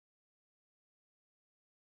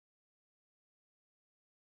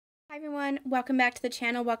Hi everyone, welcome back to the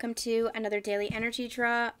channel. Welcome to another daily energy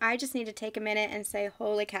draw. I just need to take a minute and say,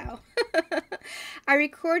 holy cow. I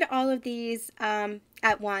record all of these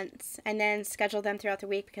at once and then schedule them throughout the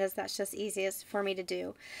week because that's just easiest for me to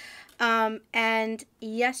do. And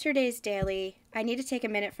yesterday's daily, I need to take a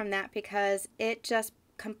minute from that because it just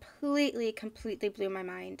completely blew my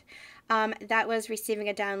mind. That was receiving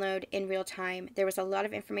a download in real time. There was a lot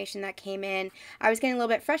of information that came in. I was getting a little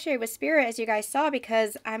bit frustrated with Spirit, as you guys saw,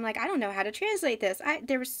 because I'm like, I don't know how to translate this.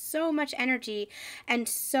 There was so much energy and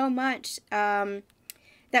so much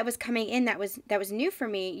that was coming in that was new for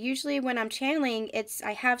me. Usually when I'm channeling,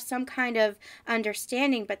 I have some kind of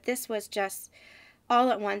understanding, but this was just all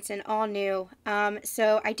at once and all new.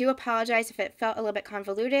 So I do apologize if it felt a little bit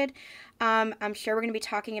convoluted. I'm sure we're going to be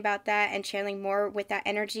talking about that and channeling more with that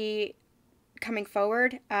energy coming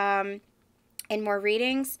forward in more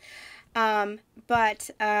readings. Yeah,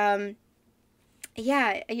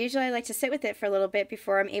 usually I like to sit with it for a little bit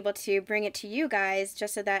before I'm able to bring it to you guys,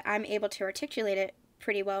 just so that I'm able to articulate it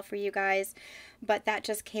pretty well for you guys. But that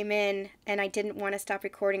just came in and I didn't want to stop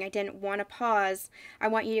recording. I didn't want to pause. I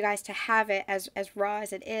want you guys to have it as raw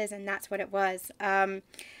as it is, and that's what it was.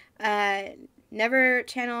 Never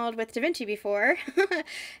channeled with Da Vinci before.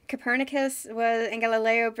 Copernicus and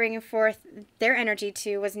Galileo bringing forth their energy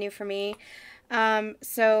too was new for me.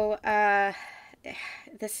 This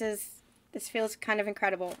feels kind of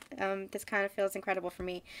incredible. This kind of feels incredible for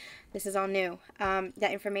me. This is all new.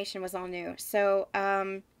 That information was all new. So,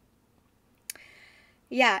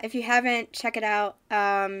 yeah, if you haven't, check it out.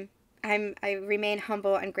 I remain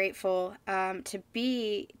humble and grateful to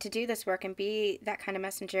do this work and be that kind of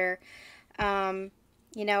messenger. You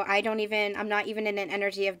know, I'm not even in an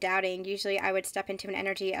energy of doubting. Usually I would step into an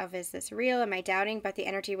energy of, is this real? Am I doubting? But the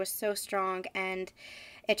energy was so strong and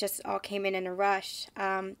it just all came in a rush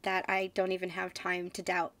that I don't even have time to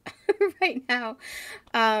doubt right now.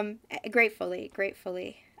 Gratefully.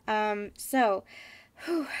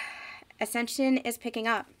 Ascension is picking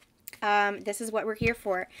up. This is what we're here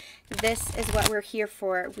for. This is what we're here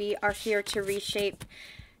for. We are here to reshape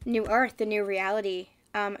New Earth, the new reality,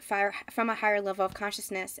 from a higher level of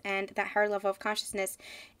consciousness. And that higher level of consciousness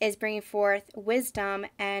is bringing forth wisdom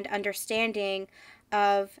and understanding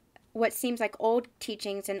of what seems like old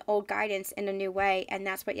teachings and old guidance in a new way. And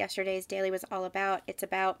that's what yesterday's daily was all about. It's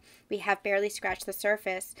about, we have barely scratched the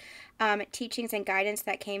surface. Teachings and guidance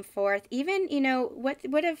that came forth. Even, you know,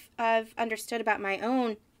 what I've understood about my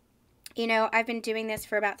own. You know, I've been doing this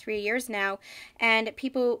for about 3 years now, and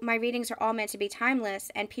my readings are all meant to be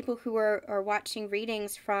timeless, and people who are watching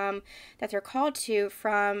readings that they're called to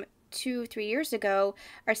from 2-3 years ago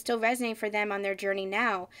are still resonating for them on their journey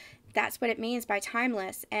now. That's what it means by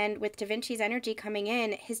timeless. And with Da Vinci's energy coming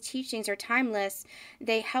in, his teachings are timeless.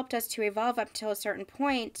 They helped us to evolve up to a certain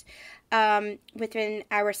point within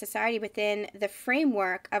our society, within the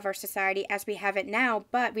framework of our society as we have it now,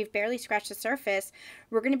 but we've barely scratched the surface.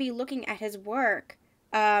 We're going to be looking at his work.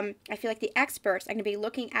 I feel like the experts are going to be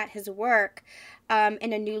looking at his work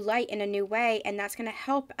in a new light, in a new way, and that's going to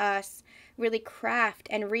help us really craft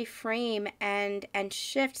and reframe and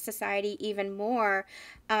shift society even more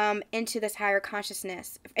into this higher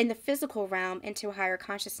consciousness, in the physical realm, into a higher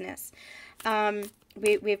consciousness.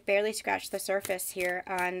 We've barely scratched the surface here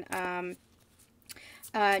on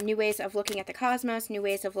new ways of looking at the cosmos, new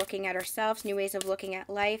ways of looking at ourselves, new ways of looking at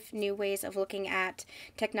life, new ways of looking at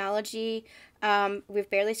technology. We've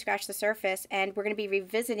barely scratched the surface, and we're going to be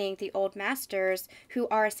revisiting the old masters who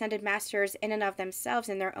are ascended masters in and of themselves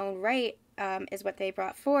in their own right, is what they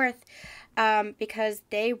brought forth, because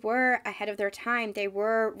they were ahead of their time. They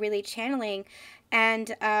were really channeling,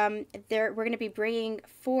 and we're going to be bringing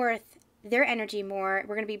forth their energy more.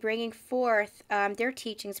 We're going to be bringing forth their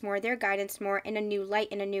teachings more, their guidance more, in a new light,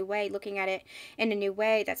 in a new way, looking at it in a new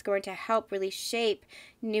way that's going to help really shape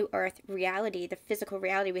New Earth reality, the physical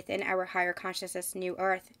reality within our higher consciousness, New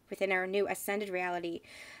Earth, within our new ascended reality.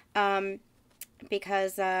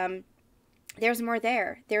 Because there's more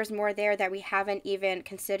there. There's more there that we haven't even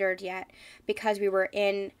considered yet, because we were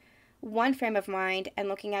in one frame of mind and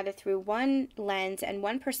looking at it through one lens and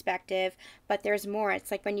one perspective, but there's more. It's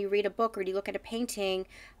like when you read a book or you look at a painting,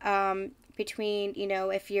 between, you know,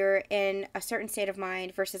 if you're in a certain state of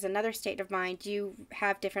mind versus another state of mind, you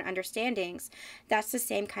have different understandings. That's the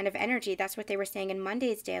same kind of energy. That's what they were saying in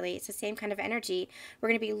Monday's daily. It's the same kind of energy. We're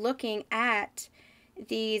going to be looking at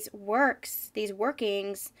these workings,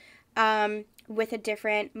 with a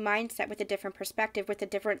different mindset, with a different perspective, with a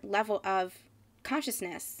different level of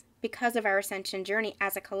consciousness. because of our ascension journey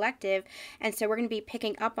as a collective. And so we're going to be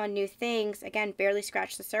picking up on new things, again, barely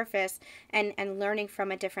scratch the surface, and learning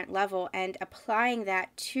from a different level and applying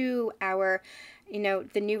that to our, you know,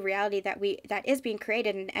 the new reality that is being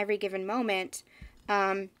created in every given moment.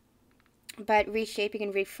 But reshaping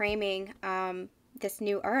and reframing this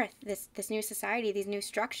new earth, this new society, these new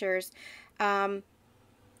structures,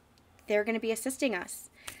 they're going to be assisting us.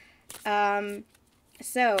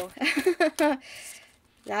 So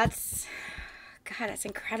that's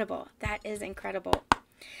incredible. That is incredible.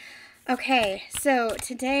 Okay, so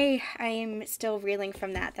today I am still reeling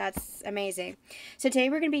from that. That's amazing. So today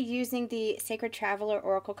we're going to be using the Sacred Traveler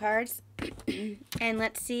Oracle cards. And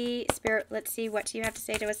let's see, Spirit, let's see what you have to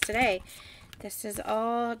say to us today. This is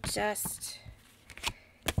all just,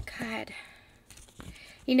 God.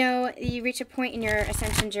 You know, you reach a point in your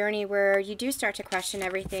ascension journey where you do start to question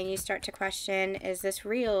everything. You start to question, is this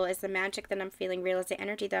real? Is the magic that I'm feeling real? Is the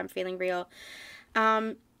energy that I'm feeling real?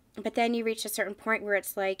 But then you reach a certain point where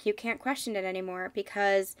it's like you can't question it anymore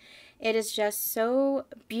because it is just so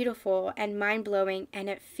beautiful and mind-blowing, and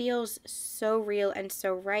it feels so real and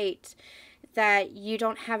so right that you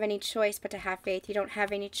don't have any choice but to have faith. You don't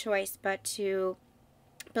have any choice but to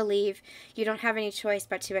believe. You don't have any choice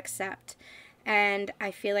but to accept. And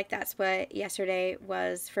I feel like that's what yesterday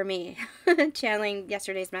was for me. Channeling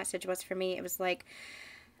yesterday's message was for me. It was like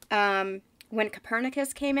when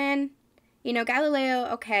Copernicus came in, you know, Galileo,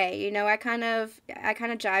 okay, you know, I kind of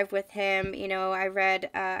jive with him. You know, I read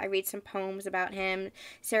some poems about him.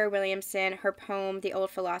 Sarah Williamson, her poem, The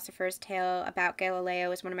Old Philosopher's Tale about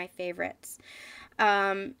Galileo, is one of my favorites.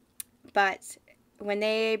 But when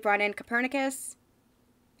they brought in Copernicus,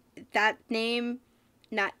 that name,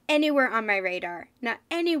 not anywhere on my radar, not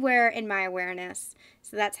anywhere in my awareness.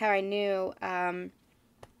 So that's how I knew, and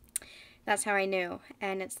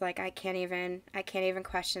it's like I can't even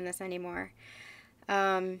question this anymore.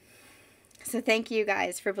 So thank you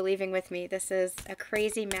guys for believing with me. This is a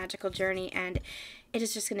crazy magical journey, and it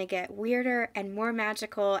is just going to get weirder and more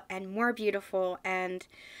magical and more beautiful, and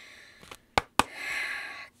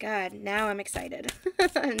God, now I'm excited.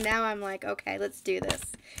 Now I'm like, okay, let's do this.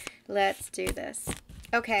 Let's do this.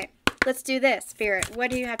 Okay, let's do this, Spirit.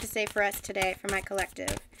 What do you have to say for us today, for my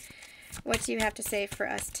collective? What do you have to say for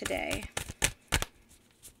us today?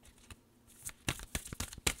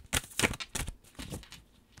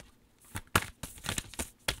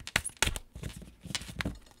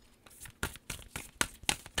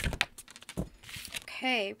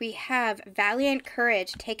 Okay, we have valiant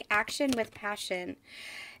courage, take action with passion.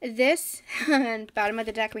 This, bottom of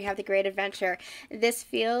the deck, we have the great adventure. This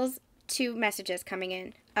feels two messages coming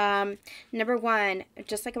in. Number one,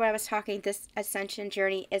 just like when I was talking, this ascension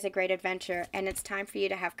journey is a great adventure, and it's time for you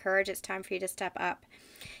to have courage. It's time for you to step up.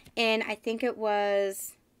 And I think it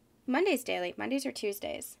was Mondays daily, Mondays or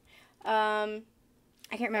Tuesdays. I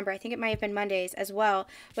can't remember. I think it might have been Mondays as well.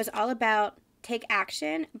 Was all about take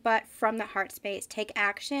action, but from the heart space. Take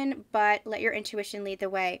action, but let your intuition lead the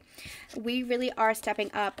way. We really are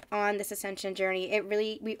stepping up on this ascension journey.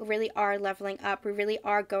 We really are leveling up. We really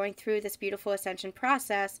are going through this beautiful ascension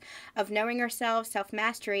process of knowing ourselves,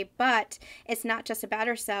 self-mastery, but it's not just about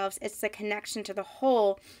ourselves. It's the connection to the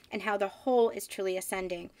whole and how the whole is truly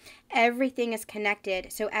ascending. Everything is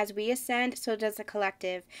connected. So as we ascend, so does the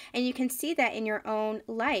collective. And you can see that in your own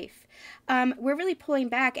life. We're really pulling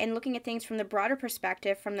back and looking at things from the broader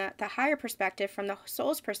perspective, from the higher perspective, from the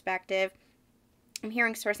soul's perspective. I'm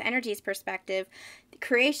hearing source energy's perspective, the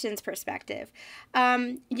creation's perspective.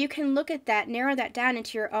 You can look at that, narrow that down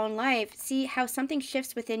into your own life, see how something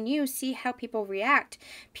shifts within you, see how people react,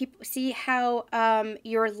 see how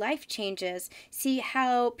your life changes, see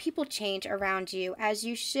how people change around you. As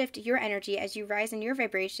you shift your energy, as you rise in your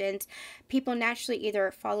vibrations, people naturally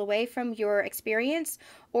either fall away from your experience,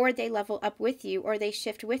 or they level up with you, or they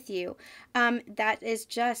shift with you. That is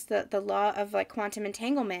just the law of like quantum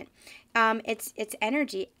entanglement. It's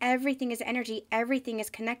energy. Everything is energy. Everything is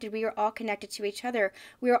connected. We are all connected to each other.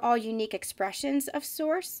 We are all unique expressions of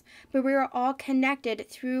source, but we are all connected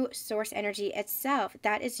through source energy itself.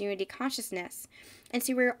 That is unity consciousness. And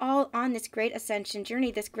so we're all on this great ascension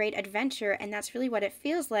journey, this great adventure, and that's really what it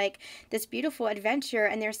feels like, this beautiful adventure.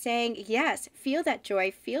 And they're saying, yes, feel that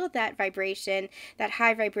joy, feel that vibration, that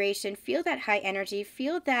high vibration, feel that high energy,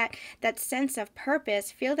 feel that sense of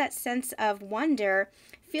purpose, feel that sense of wonder,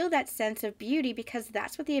 feel that sense of beauty, because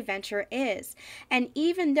that's what the adventure is. And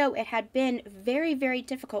even though it had been very, very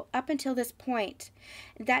difficult up until this point,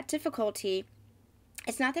 that difficulty,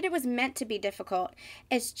 it's not that it was meant to be difficult.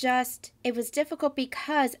 It's just, it was difficult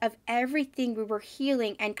because of everything we were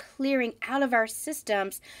healing and clearing out of our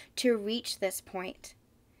systems to reach this point.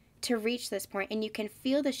 to reach this point, and you can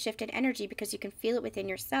feel the shift in energy because you can feel it within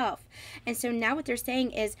yourself. And so now what they're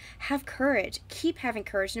saying is, have courage, keep having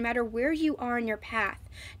courage, no matter where you are in your path,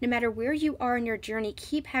 no matter where you are in your journey,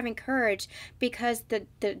 keep having courage, because the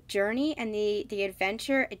journey and the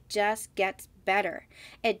adventure, it just gets better.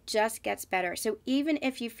 It just gets better. So even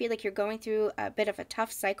if you feel like you're going through a bit of a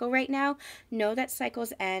tough cycle right now, know that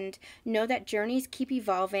cycles end, know that journeys keep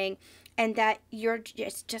evolving, and that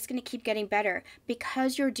it's just going to keep getting better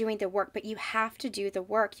because you're doing the work. But you have to do the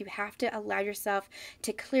work. You have to allow yourself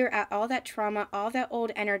to clear out all that trauma, all that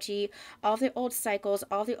old energy, all the old cycles,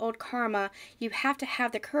 all the old karma. You have to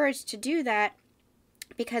have the courage to do that,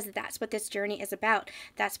 because that's what this journey is about.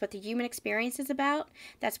 That's what the human experience is about.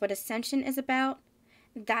 That's what ascension is about.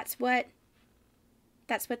 That's what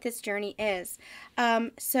this journey is.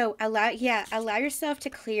 So allow yourself to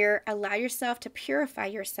clear, allow yourself to purify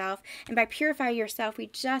yourself. And by purify yourself, we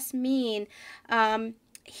just mean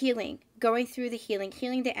healing, going through the healing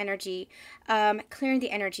the energy, clearing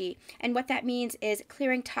the energy. And what that means is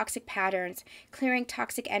clearing toxic patterns, clearing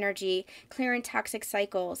toxic energy, clearing toxic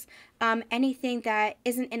cycles, anything that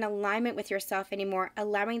isn't in alignment with yourself anymore,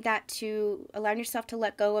 allowing yourself to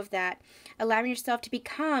let go of that, allowing yourself to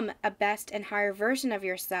become a best and higher version of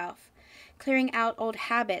yourself. Clearing out old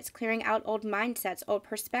habits, clearing out old mindsets, old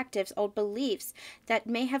perspectives, old beliefs that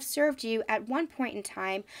may have served you at one point in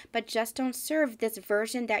time, but just don't serve this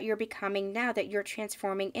version that you're becoming now, that you're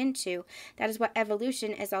transforming into. That is what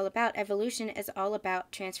evolution is all about. Evolution is all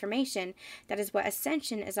about transformation. That is what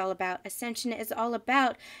ascension is all about. Ascension is all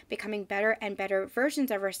about becoming better and better versions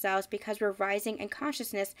of ourselves, because we're rising in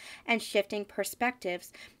consciousness and shifting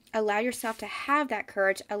perspectives. Allow yourself to have that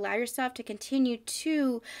courage. Allow yourself to continue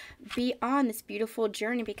to be on this beautiful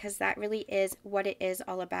journey, because that really is what it is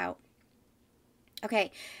all about.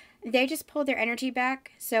 Okay, they just pulled their energy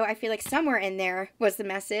back, so I feel like somewhere in there was the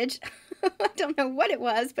message. I don't know what it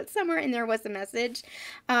was, but somewhere in there was the message.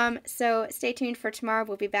 So stay tuned for tomorrow.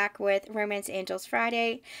 We'll be back with Romance Angels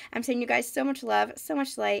Friday. I'm sending you guys so much love, so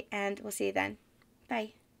much light, and we'll see you then.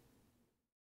 Bye.